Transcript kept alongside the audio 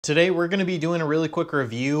Today we're going to be doing a really quick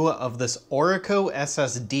review of this Orico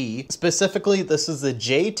SSD. Specifically, this is the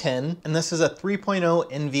J10 and this is a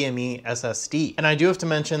 3.0 NVMe SSD. And I do have to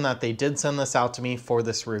mention that they did send this out to me for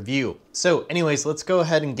this review. So anyways, let's go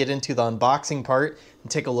ahead and get into the unboxing part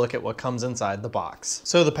and take a look at what comes inside the box.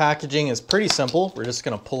 So the packaging is pretty simple. We're just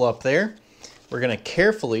going to pull up there. We're going to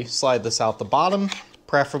carefully slide this out the bottom,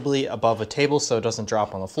 preferably above a table so it doesn't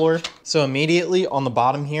drop on the floor. So immediately on the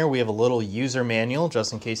bottom here, we have a little user manual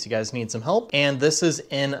just in case you guys need some help. And this is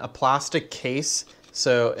in a plastic case,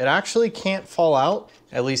 so it actually can't fall out,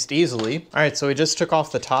 at least easily. All right, so we just took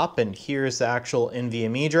off the top and here's the actual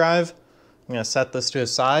NVMe drive. I'm gonna set this to the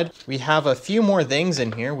side. We have a few more things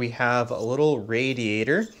in here. We have a little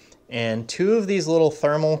radiator and two of these little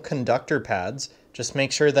thermal conductor pads. Just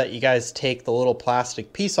make sure that you guys take the little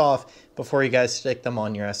plastic piece off before you guys stick them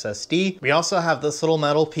on your SSD. We also have this little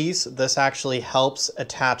metal piece. This actually helps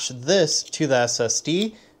attach this to the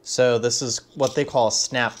SSD. So this is what they call a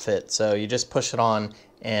snap fit. So you just push it on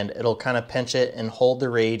and it'll kind of pinch it and hold the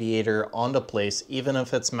radiator onto place, even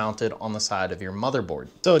if it's mounted on the side of your motherboard.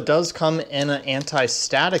 So it does come in an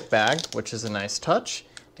anti-static bag, which is a nice touch.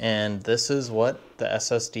 And this is what the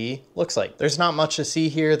SSD looks like. There's not much to see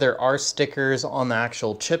here. There are stickers on the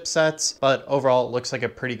actual chipsets, but overall it looks like a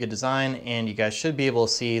pretty good design and you guys should be able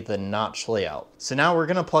to see the notch layout. So now we're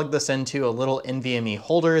gonna plug this into a little NVMe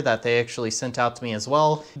holder that they actually sent out to me as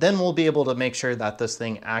well. Then we'll be able to make sure that this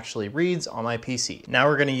thing actually reads on my PC. Now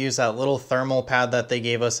we're gonna use that little thermal pad that they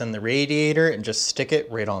gave us in the radiator and just stick it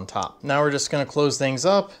right on top. Now we're just gonna close things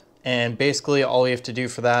up. And basically all we have to do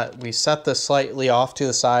for that, we set this slightly off to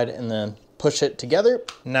the side and then push it together.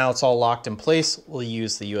 Now it's all locked in place. We'll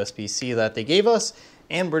use the USB-C that they gave us.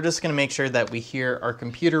 And we're just gonna make sure that we hear our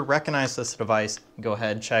computer recognize this device and go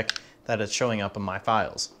ahead and check that it's showing up in my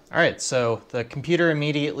files. All right, so the computer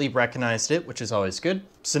immediately recognized it, which is always good.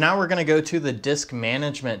 So now we're gonna go to the disk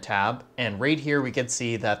management tab, and right here we can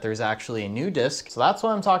see that there's actually a new disk. So that's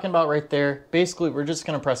what I'm talking about right there. Basically, we're just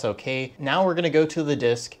gonna press OK. Now we're gonna go to the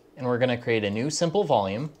disk and we're gonna create a new simple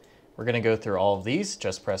volume. We're gonna go through all of these,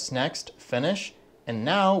 just press next, finish, and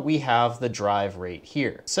now we have the drive right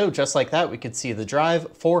here. So just like that, we could see the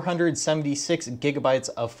drive, 476 gigabytes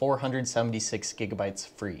of 476 gigabytes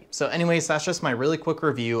free. So anyways, that's just my really quick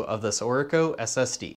review of this Orico SSD.